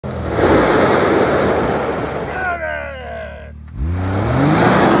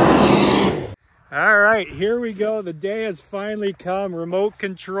right, here we go. The day has finally come. Remote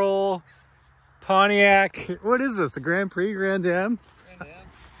control, Pontiac. What is this? A Grand Prix, Grand Am? Grand Am.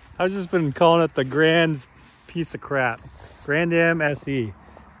 I've just been calling it the Grand piece of crap. Grand Am SE.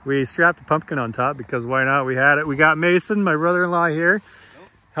 We strapped a pumpkin on top because why not? We had it. We got Mason, my brother-in-law here,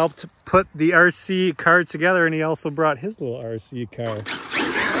 helped put the RC car together, and he also brought his little RC car.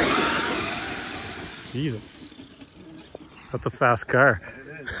 Jesus. That's a fast car.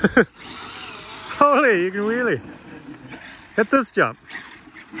 Holy, you can wheelie. Hit this jump.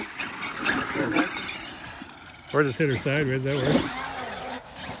 Or just hit her sideways, that works.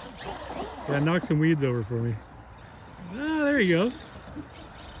 Yeah, knock some weeds over for me. Ah, there you go.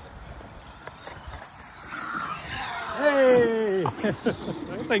 Hey!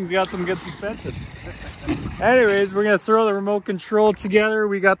 That thing's got some good suspension. Anyways, we're gonna throw the remote control together.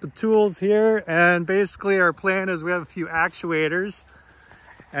 We got the tools here, and basically our plan is we have a few actuators,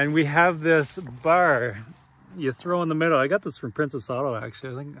 and we have this bar you throw in the middle. I got this from Princess Auto,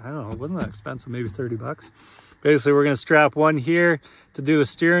 actually. I don't know, it wasn't that expensive, maybe 30 bucks. Basically, we're gonna strap one here to do the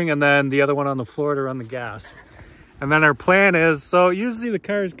steering, and then the other one on the floor to run the gas. And then our plan is, so usually the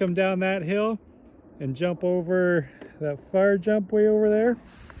cars come down that hill and jump over that fire jump way over there.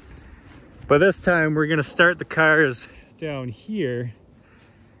 But this time we're gonna start the cars down here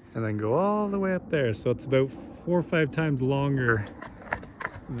and then go all the way up there. So it's about 4 or 5 times longer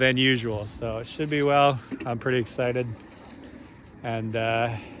than usual. So it should be well. I'm pretty excited. And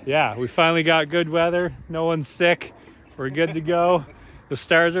yeah, we finally got good weather. No one's sick. We're good to go. The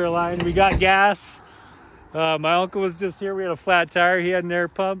stars are aligned. We got gas. My uncle was just here. We had a flat tire. He had an air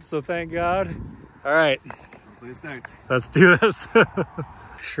pump, so thank God. All right, let's do this.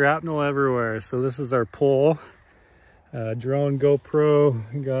 Shrapnel everywhere. So this is our pole. Drone GoPro.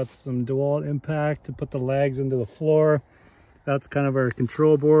 We got some DeWalt impact to put the legs into the floor. That's kind of our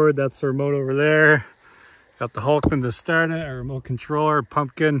control board. That's the remote over there. Got the Hulkman to start it, our remote controller,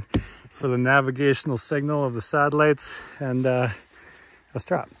 pumpkin for the navigational signal of the satellites, and a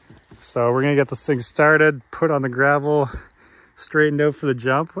strap. So we're gonna get this thing started, put on the gravel, straightened out for the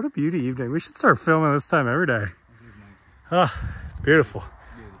jump. What a beauty evening. We should start filming this time every day. Oh, it's beautiful.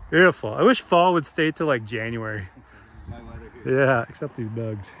 Beautiful. I wish fall would stay till like January. Yeah, except these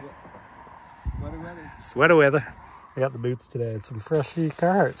bugs. Sweater weather. Sweater weather. I got the boots today and some freshy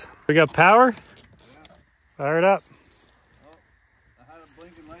Carhartts. We got power? Yeah. Fire it up. Oh, I had a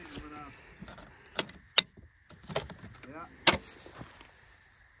blinking light, but yeah.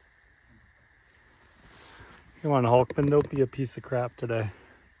 Come on, Hulkman, don't be a piece of crap today.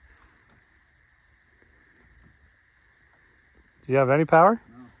 Do you have any power?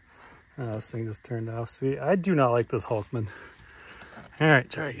 No. Oh, this thing just turned off. Sweet. I do not like this Hulkman. All right,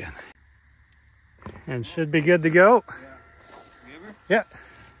 try again. And should be good to go. Yeah.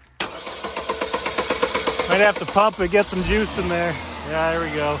 Might have to pump it, get some juice in there. Yeah, there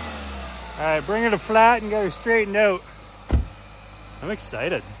we go. All right, bring her to flat and get her straightened out. I'm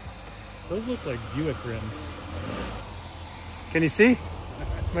excited. Those look like Buick rims. Can you see?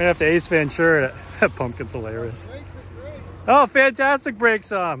 Might have to Ace Ventura it. That pumpkin's hilarious. Oh, fantastic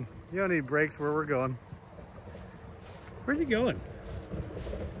brakes on. You don't need brakes where we're going. Where's he going?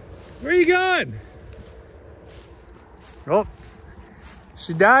 Where are you going? Oh,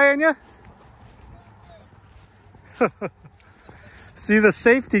 she dying ya? See, the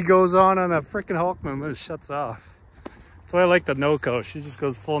safety goes on that freaking Hulkman, but it shuts off. That's why I like the no-co. She just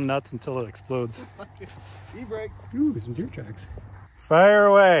goes full nuts until it explodes. E-brake. Ooh, some deer tracks. Fire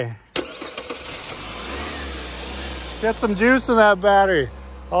away. Get some juice in that battery.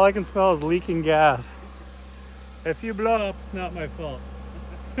 All I can smell is leaking gas. If you blow up, it's not my fault.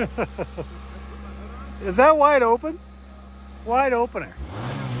 Is that wide open? Wide opener.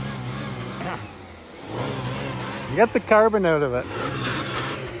 Get the carbon out of it.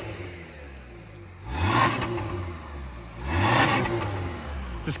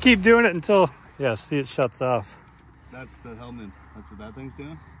 Just keep doing it until, yeah, see, it shuts off. That's the helmet. That's what that thing's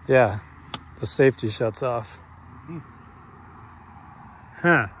doing? Yeah, the safety shuts off.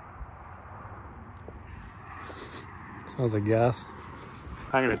 Huh. Smells like gas.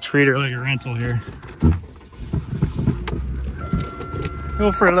 I'm gonna treat her like a rental here.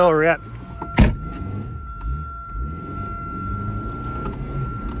 Go for a little rip.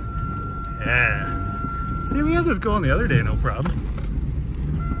 Yeah. See, we had this going the other day, no problem.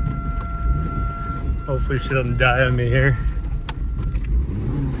 Hopefully she doesn't die on me here.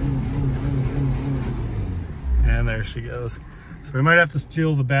 And there she goes. So we might have to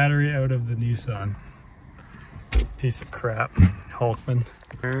steal the battery out of the Nissan. Piece of crap. Hulkman.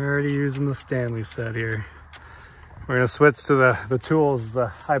 Already using the Stanley set here. We're gonna switch to the tools, the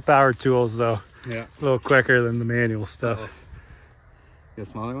high power tools though. Yeah. It's a little quicker than the manual stuff. Oh. Get a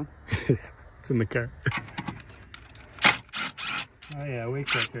smaller one? It's in the car. Oh yeah, way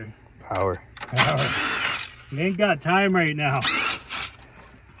quicker. Power. You ain't got time right now.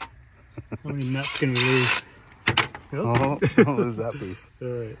 How many nuts can we lose? Oh, don't lose that piece. All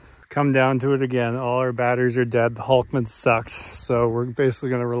right. Come down to it again. All our batteries are dead. The Hulkman sucks. So we're basically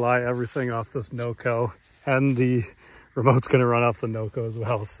going to rely everything off this NOCO. And the remote's going to run off the NOCO as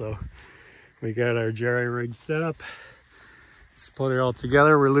well. So we got our jerry rig set up. Let's put it all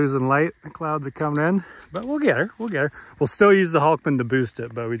together. We're losing light. The clouds are coming in. But we'll get her. We'll get her. We'll still use the Hulkman to boost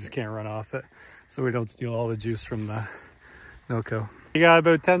it. But we just can't run off it. So we don't steal all the juice from the NOCO. You got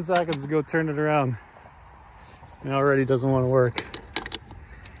about 10 seconds to go turn it around. It already doesn't want to work.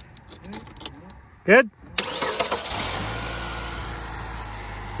 Good?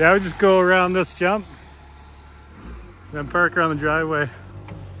 Yeah, I would just go around this jump. Then park around the driveway.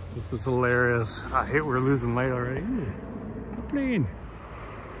 This is hilarious. I hate we're losing light already. Plane.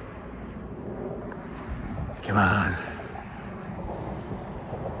 Come on.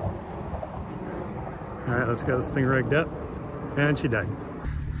 All right, let's get this thing rigged up. And she died.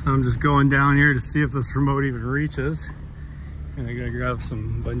 So I'm just going down here to see if this remote even reaches. And I gotta grab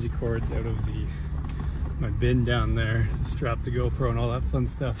some bungee cords out of my bin down there, strap the GoPro and all that fun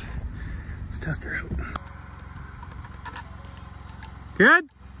stuff. Let's test her out. Good?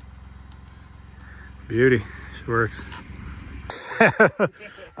 Beauty, she works.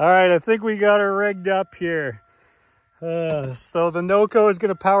 All right, I think we got her rigged up here. So the NOCO is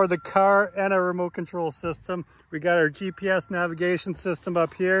gonna power the car and our remote control system. We got our GPS navigation system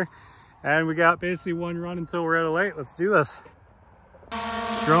up here, and we got basically one run until we're out of light. Let's do this.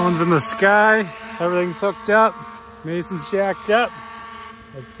 Drone's in the sky, everything's hooked up, Mason's jacked up.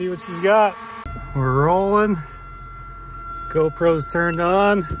 Let's see what she's got. We're rolling. GoPro's turned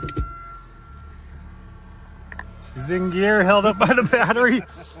on. She's in gear, held up by the battery.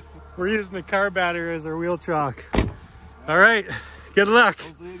 We're using the car battery as our wheel chock. All right, good luck.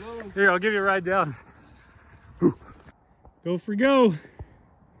 Here, I'll give you a ride down. Go for go.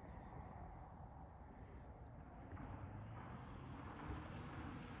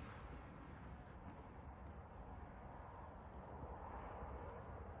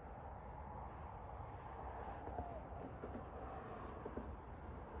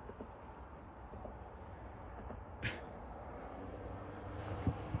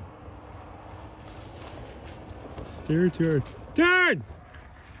 Steer to her. Turn!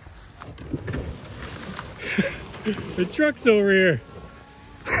 The truck's over here.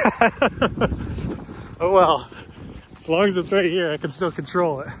 Oh well, as long as it's right here, I can still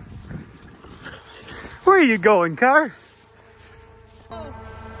control it. Where are you going, car?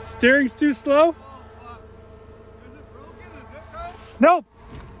 Steering's too slow? Is it broken? Is it broken? Nope.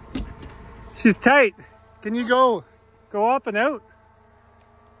 She's tight. Can you go up and out?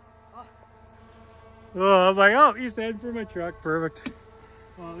 Oh, I'm like, oh, he's heading for my truck. Perfect.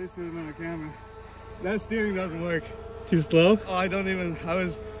 Well, at least it would have been a camera. That steering doesn't work. Too slow? Oh, I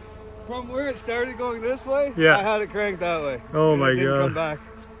was, from where it started going this way, yeah. I had it cranked that way. Oh my God. It didn't come back,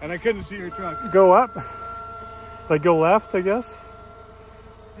 and I couldn't see your truck. Go up? Like go left, I guess?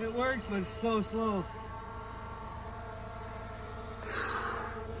 It works, but it's so slow.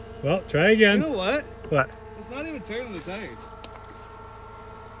 Well, try again. You know what? What? It's not even turning the tires.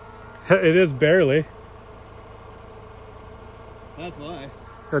 It is barely. That's why.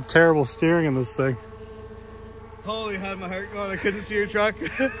 Got terrible steering in this thing. Holy, had my heart going. I couldn't see your truck.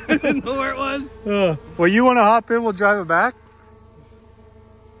 I didn't know where it was. Well, you want to hop in? We'll drive it back.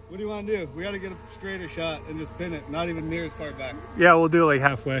 What do you want to do? We got to get a straighter shot and just pin it. Not even near as far back. Yeah, we'll do it like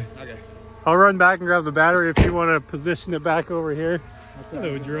halfway. Okay. I'll run back and grab the battery if you want to position it back over here.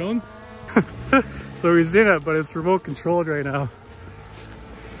 Hello, drone. So he's in it, but it's remote controlled right now.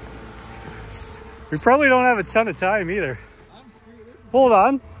 We probably don't have a ton of time either. Hold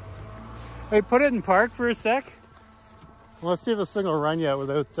on. Hey, put it in park for a sec. Let's see if this thing will run yet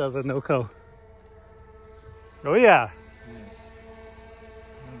without the NOCO. Oh yeah.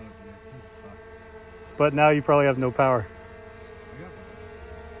 But now you probably have no power.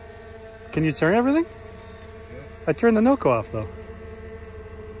 Can you turn everything? I turned the NOCO off though.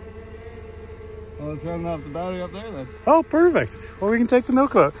 Well, let's run off the battery up there then. Oh, perfect. Well, we can take the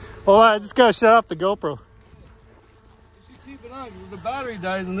NOCO out. Well, I just gotta shut off the GoPro. Just keep it on. If the battery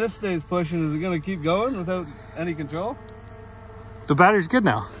dies and this stays pushing, is it gonna keep going without any control? The battery's good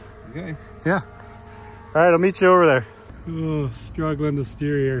now. Okay. Yeah. All right, I'll meet you over there. Oh, struggling to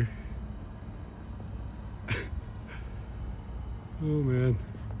steer here. Oh man.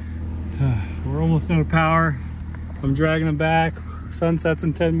 We're almost out of power. I'm dragging them back. Sun sets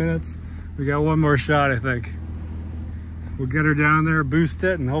in 10 minutes. We got one more shot, I think. We'll get her down there, boost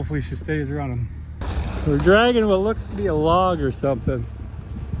it, and hopefully she stays running. We're dragging what looks to be a log or something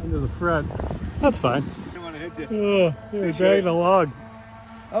under the front. That's fine. I don't want to hit you. Oh, we're dragging a log.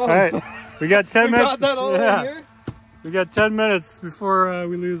 Oh. All right, we got 10 minutes. Got that all in here? We got 10 minutes before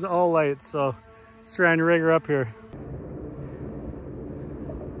we lose all light, so let's try and rig her up here.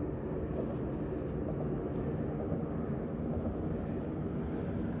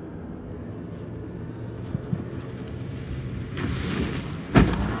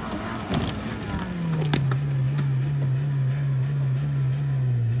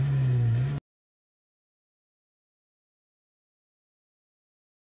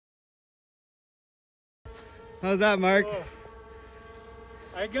 How's that, Mark? Oh,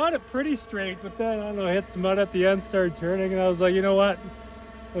 I got it pretty straight, but then, I don't know, hit some mud at the end, started turning, and I was like, you know what?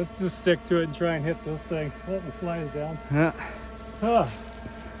 Let's just stick to it and try and hit this thing. Let the slides down. Yeah. Huh.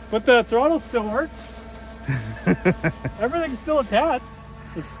 But the throttle still works. Everything's still attached.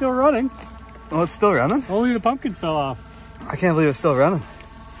 It's still running. Oh, it's still running? Only the pumpkin fell off. I can't believe it's still running.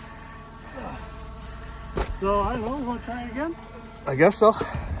 So, I don't know, you want to try it again? I guess so.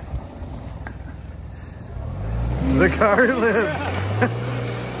 The car lives.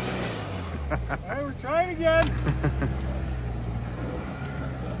 All right, we're trying again.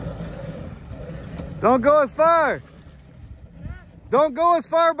 Don't go as far. Don't go as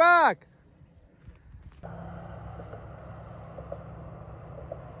far back. Oh,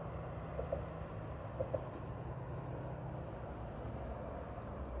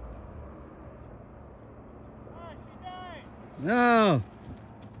 she died. No.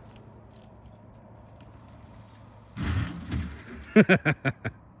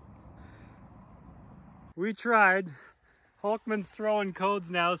 We tried. Hulkman's throwing codes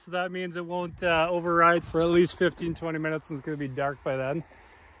now, so that means it won't override for at least 15-20 minutes, and it's going to be dark by then.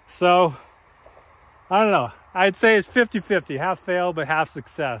 So, I don't know. I'd say it's 50-50. Half fail, but half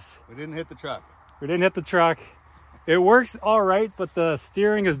success. We didn't hit the truck. We didn't hit the truck. It works all right, but the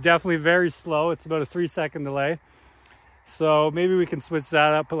steering is definitely very slow. It's about a 3-second delay. So maybe we can switch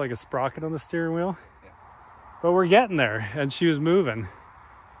that up, put like a sprocket on the steering wheel. But we're getting there, and she was moving.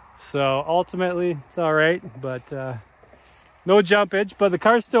 So ultimately, it's all right, but no jumpage. But the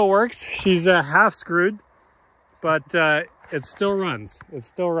car still works. She's half screwed, but it still runs. It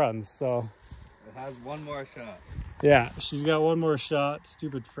still runs, so. It has one more shot. Yeah, she's got one more shot.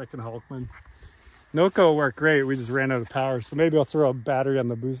 Stupid frickin' Hulkman. Noco worked great. We just ran out of power, so maybe I'll throw a battery on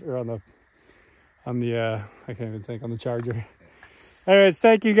the boost, or on the I can't even think, on the charger. Anyways,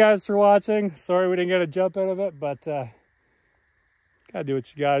 thank you guys for watching. Sorry we didn't get a jump out of it, but gotta do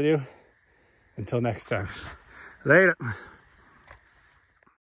what you gotta do. Until next time. Later.